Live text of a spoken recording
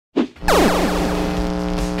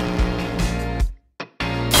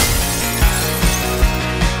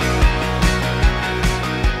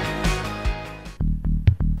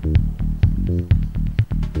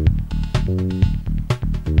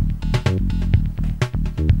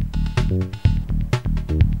Hey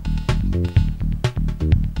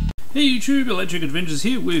YouTube, Electric Adventures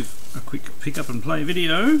here with a quick pick up and play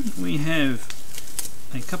video. We have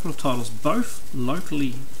a couple of titles, both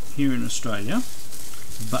locally here in Australia,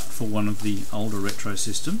 but for one of the older retro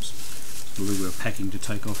systems. A little bit of packing to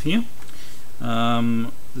take off here.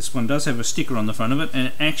 This one does have a sticker on the front of it, and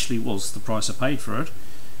it actually was the price I paid for it.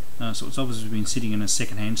 So it's obviously been sitting in a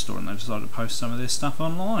second-hand store, and they decided to post some of their stuff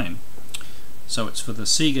online. So it's for the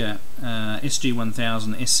Sega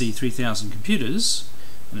SG-1000, SC-3000 computers.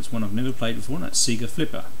 And it's one I've never played before, and it's Sega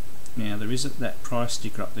Flipper. Now there is that price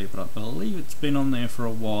sticker up there, but I believe it's been on there for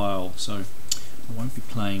a while, so I won't be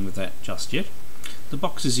playing with that just yet. The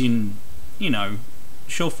box is in, you know,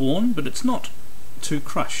 shelf worn, but it's not too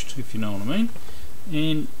crushed, if you know what I mean.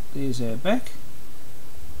 And there's our back.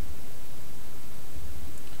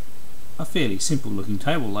 A fairly simple looking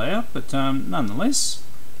table layout, but nonetheless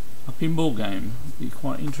a pinball game. It'll be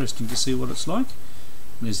quite interesting to see what it's like.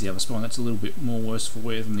 There's the other spine, that's a little bit more worse for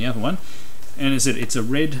wear than the other one. And as I said, it's a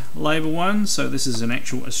red label one, so this is an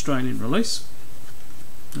actual Australian release.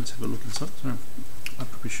 Let's have a look inside. Sorry, I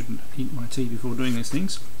probably shouldn't eat my tea before doing these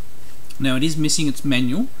things. Now it is missing its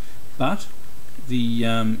manual, but the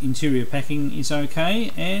interior packing is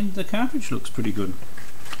okay, and the cartridge looks pretty good.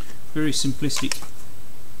 Very simplistic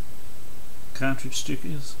cartridge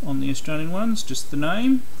stickers on the Australian ones, just the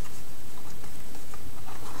name.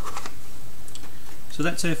 So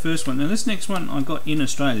that's our first one. Now this next one I got in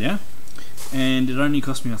Australia, and it only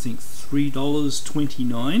cost me I think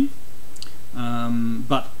 $3.29,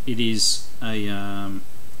 but it is a I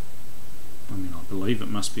mean, I believe it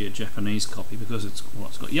must be a Japanese copy because it's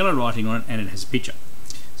got yellow writing on it and it has a picture.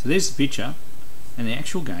 So there's the picture, and the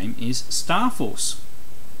actual game is Starforce.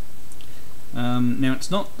 Now it's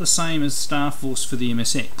not the same as Starforce for the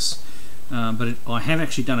MSX, but I have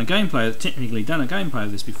actually technically done a gameplay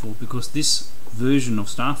of this before, because this version of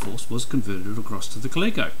Starforce was converted across to the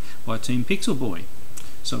Coleco by Team Pixel Boy.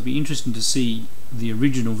 So it'll be interesting to see the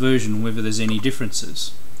original version, whether there's any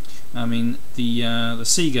differences. I mean, the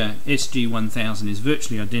Sega SG-1000 is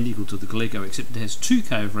virtually identical to the Coleco, except it has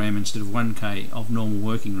 2K of RAM instead of 1K of normal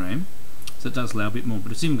working RAM. So it does allow a bit more,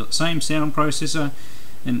 but it's even got the same sound processor,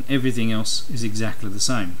 and everything else is exactly the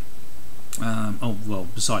same. Oh well,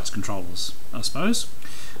 besides controllers, I suppose.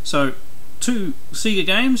 So two Sega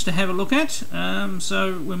games to have a look at,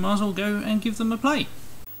 so we might as well go and give them a play.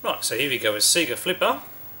 Right, so here we go with Sega Flipper.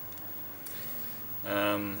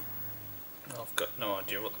 I've got no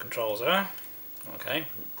idea what the controls are. Okay,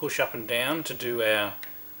 push up and down to do our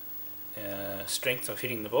strength of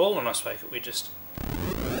hitting the ball, and I suppose we just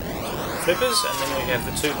flippers, and then we have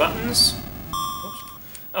the two buttons. Oops.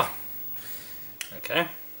 Oh, okay.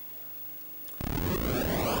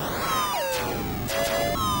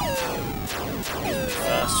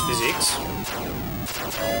 Fast physics.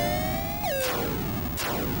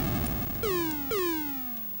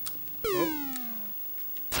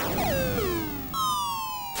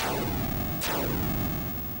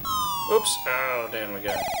 Oops, oh, down we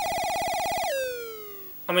go.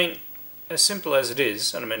 I mean, as simple as it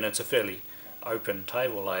is, and I mean it's a fairly open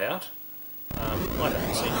table layout, I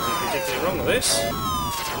don't see anything particularly wrong with this.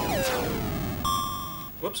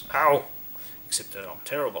 Whoops, ow! Except that I'm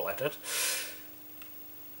terrible at it.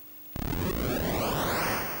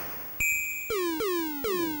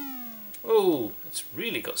 Oh, it's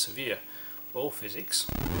really got severe ball physics.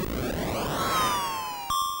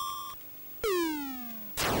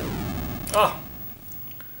 Oh!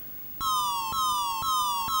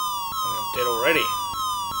 I'm dead already.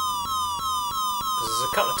 Because there's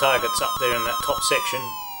a couple of targets up there in that top section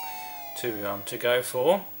to go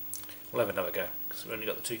for. We'll have another go, because we've only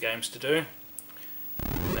got the two games to do.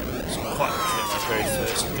 That's quite literally my very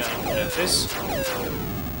first game of this.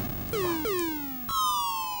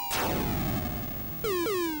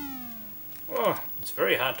 Oh, it's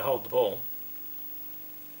very hard to hold the ball.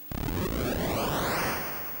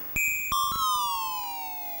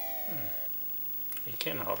 You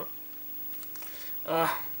can hold it.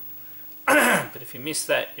 But if you miss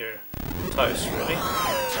that, you're toast, really.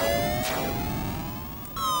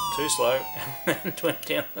 Too slow, and then went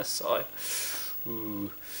down the side.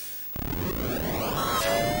 Ooh.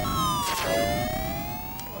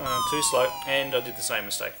 Too slow, and I did the same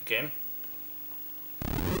mistake again.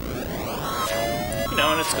 You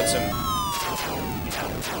know, and it's got some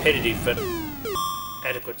repetitive but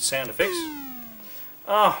adequate sound effects.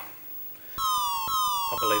 Oh,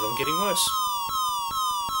 I believe I'm getting worse.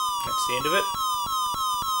 That's the end of it.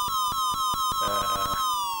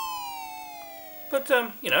 But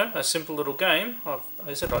you know, a simple little game. I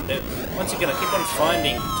said once again, I keep on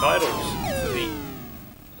finding titles for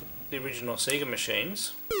the the original Sega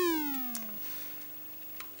machines.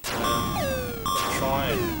 Try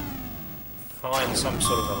and find some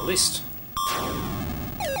sort of a list.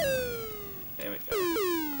 There we go.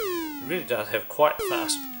 It really does have quite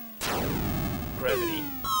fast gravity.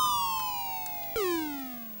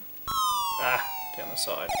 Ah, down the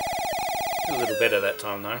side. A little better that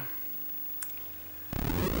time though.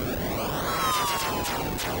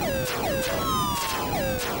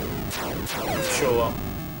 I'm sure...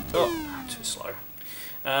 Oh, too slow.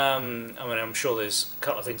 I mean, I'm sure there's a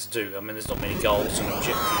couple of things to do. I mean, there's not many goals and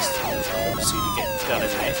objectives obviously to get done in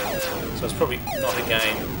there. So it's probably not a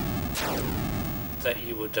game that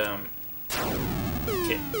you would get a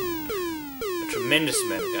tremendous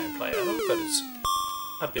amount of gameplay out of, but it's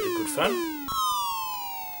a bit of good fun.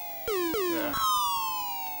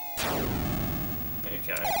 There you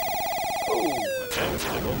go. Oh, okay,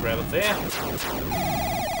 we'll grab it there.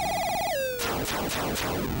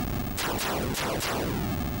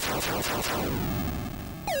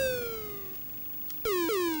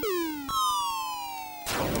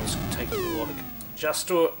 It's taking a while to adjust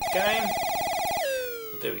to it game.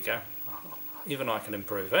 But there we go. Even I can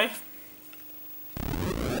improve, eh?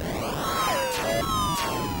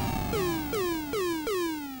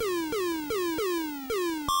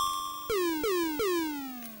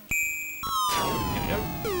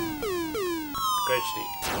 Gradually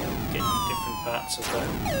get different parts of the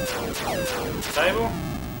table.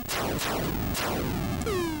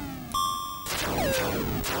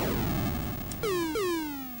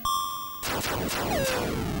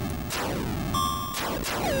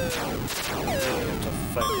 Really have to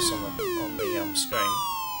focus on the screen.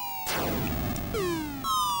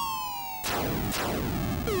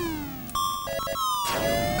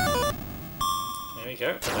 There we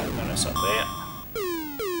go. Put that bonus up there.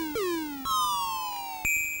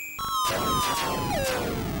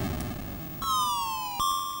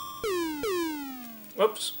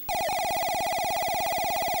 Whoops.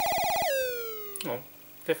 Oh,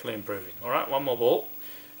 definitely improving. Alright, one more ball.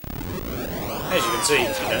 As you can see,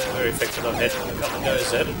 very effective. I've had a couple of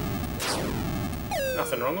goes at it. There's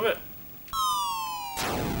nothing wrong with it.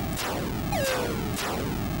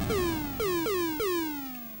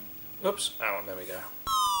 Oops. Oh, there we go.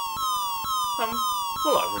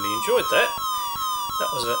 Well, I really enjoyed that.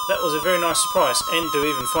 That was a very nice surprise, and to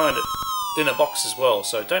even find it in a box as well.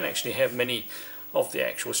 So I don't actually have many of the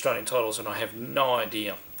actual Australian titles, and I have no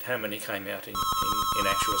idea how many came out in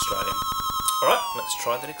actual Australia. Alright, let's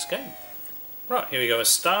try the next game. Right, here we go, a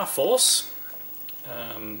Starforce.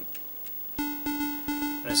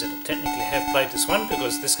 As I technically have played this one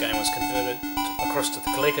because this game was converted across to the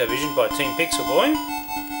ColecoVision by Team Pixel Boy.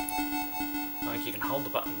 I think you can hold the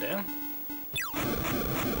button down.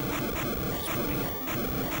 Which is probably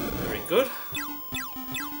very good.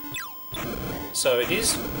 So it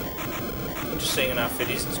is, interesting enough, it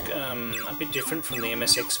is a bit different from the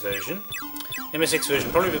MSX version. MSX version,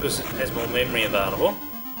 probably because it has more memory available,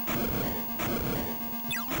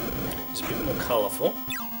 is a bit more colourful.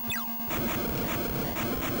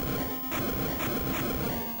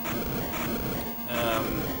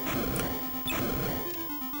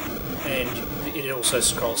 And it also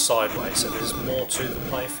scrolls sideways, so there's more to the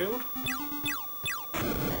playfield.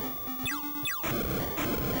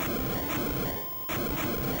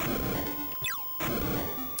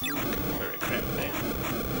 Very cramped there.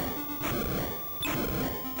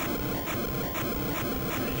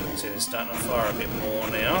 As you can see, they're starting to fire a bit more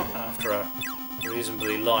now after a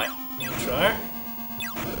reasonably light intro.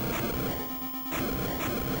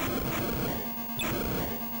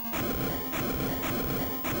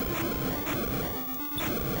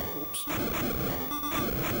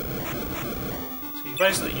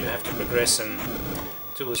 Basically you have to progress and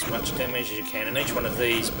do as much damage as you can, and each one of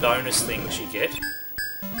these bonus things you get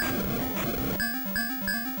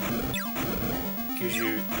gives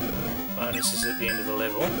you bonuses at the end of the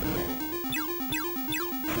level.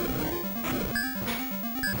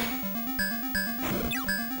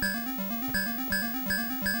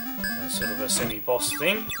 That's sort of a semi-boss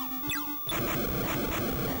thing.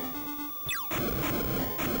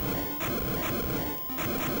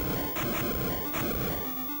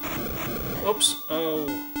 Oops, oh,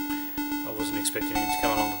 I wasn't expecting him to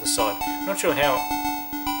come along to the side. I'm not sure how...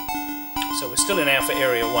 So we're still in Alpha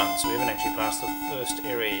Area 1, so we haven't actually passed the first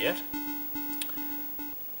area yet.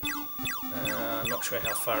 I'm not sure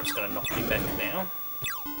how far it's going to knock me back now.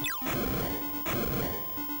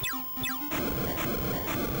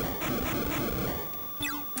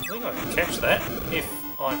 I think I can catch that, if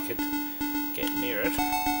I could get near it.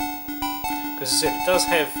 Because as I said, it does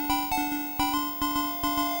have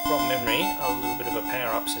from memory, a little bit of a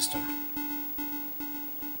power-up system.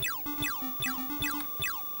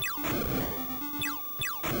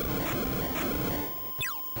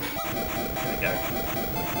 There we go.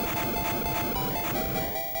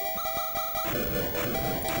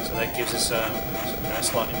 So that gives us a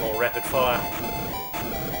slightly more rapid fire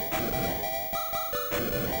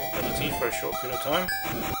ability for a short period of time.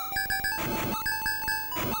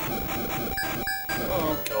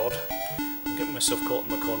 Oh god, I'm getting myself caught in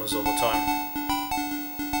the corners all the time.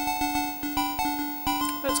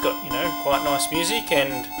 But it's got, you know, quite nice music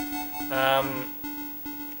and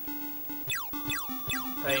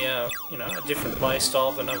you know, a different play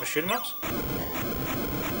style than other shoot 'em ups.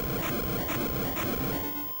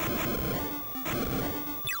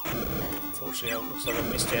 Unfortunately, it looks like I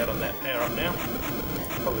missed out on that power up now.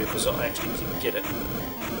 Probably because I actually didn't get it.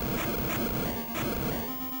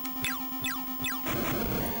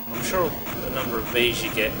 I'm sure the number of bees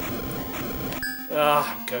you get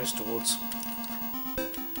goes towards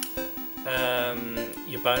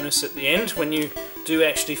your bonus at the end when you do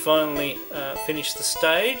actually finally finish the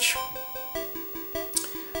stage.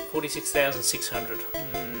 46,600.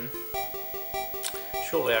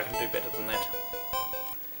 Surely I can do better than that.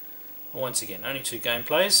 Once again, only 2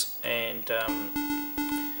 gameplays, and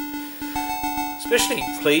especially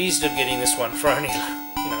pleased of getting this one for only,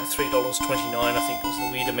 you know, $3.29. I think was the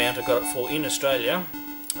weird amount I got it for in Australia.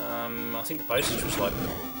 I think the postage was like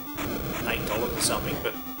 $8 or something,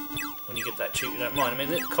 but when you get that cheap, you don't mind. I mean,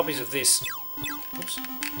 the copies of this. Oops.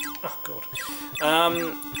 Oh god.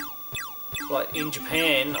 Like in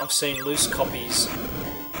Japan, I've seen loose copies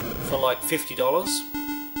for like $50.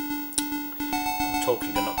 I'm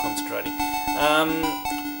talking but not concentrating. I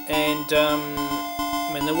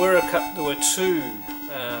mean, there were 2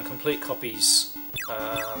 complete copies.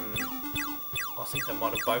 I think they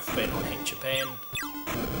might have both been on in Japan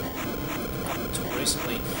up until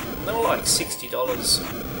recently. They were like $60,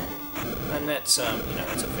 and that's you know,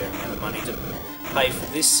 that's a fair amount of money to pay for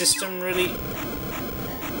this system. Really,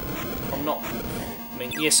 I'm not. I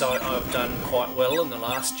mean, yes, I've done quite well in the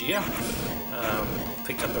last year. I've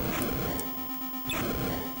picked up a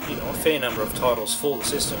fair number of titles for the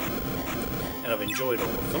system, and I've enjoyed all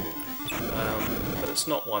of them. But it's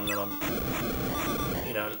not one that I'm,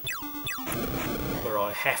 you know, where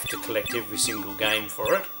I have to collect every single game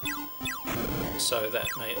for it. So that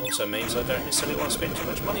may also means I don't necessarily want to spend too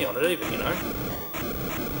much money on it either, you know.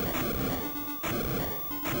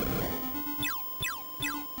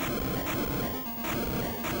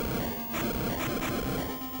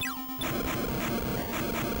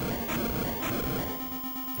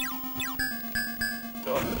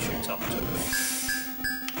 God, it shoots up too.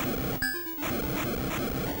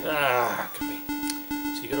 Could be.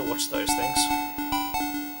 So you got to watch those things.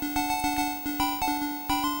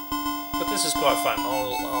 But this is quite fun.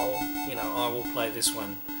 You know, I will play this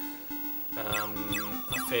one a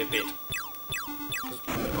fair bit.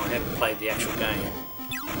 I mean, I haven't played the actual game.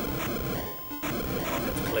 I've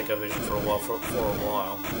had the Coleco version for a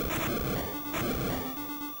while.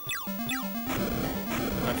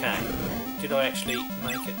 Okay. Did I actually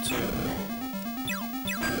make it to?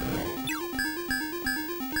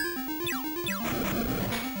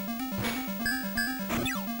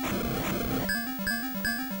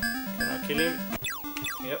 Kill him.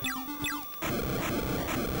 Yep.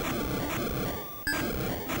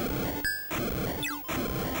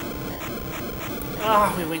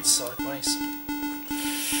 Ah, we went sideways.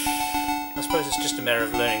 I suppose it's just a matter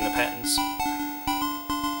of learning the patterns.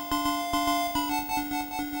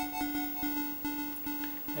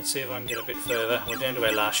 Let's see if I can get a bit further. We're down to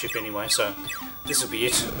our last ship anyway, so this will be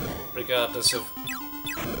it, regardless of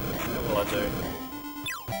how well I do.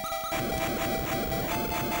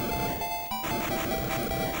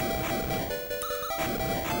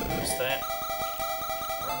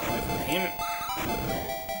 Him.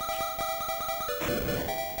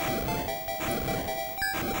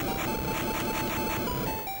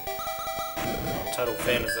 Total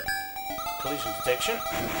fan of the collision detection.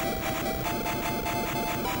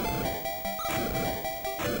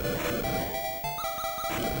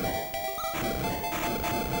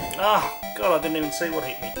 Oh god, I didn't even see what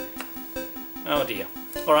hit me. Oh dear.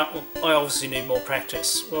 Alright, well, I obviously need more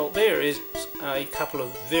practice. Well, there is a couple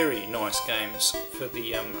of very nice games for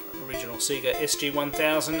the original Sega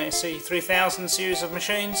SG-1000, SC-3000 series of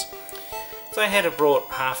machines. If they had brought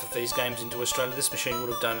half of these games into Australia, this machine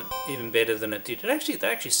would have done it even better than it did. They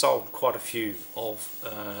actually sold quite a few of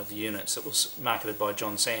the units. It was marketed by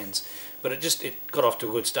John Sands, but it got off to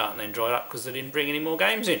a good start and then dried up because they didn't bring any more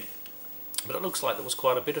games in. But it looks like there was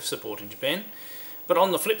quite a bit of support in Japan. But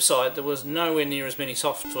on the flip side, there was nowhere near as many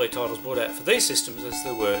software titles brought out for these systems as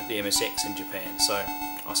there were the MSX in Japan, so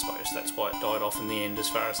I suppose that's why it died off in the end as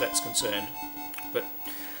far as that's concerned. But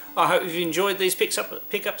I hope you've enjoyed these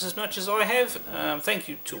pickups as much as I have. Thank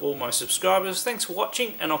you to all my subscribers, thanks for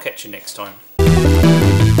watching, and I'll catch you next time.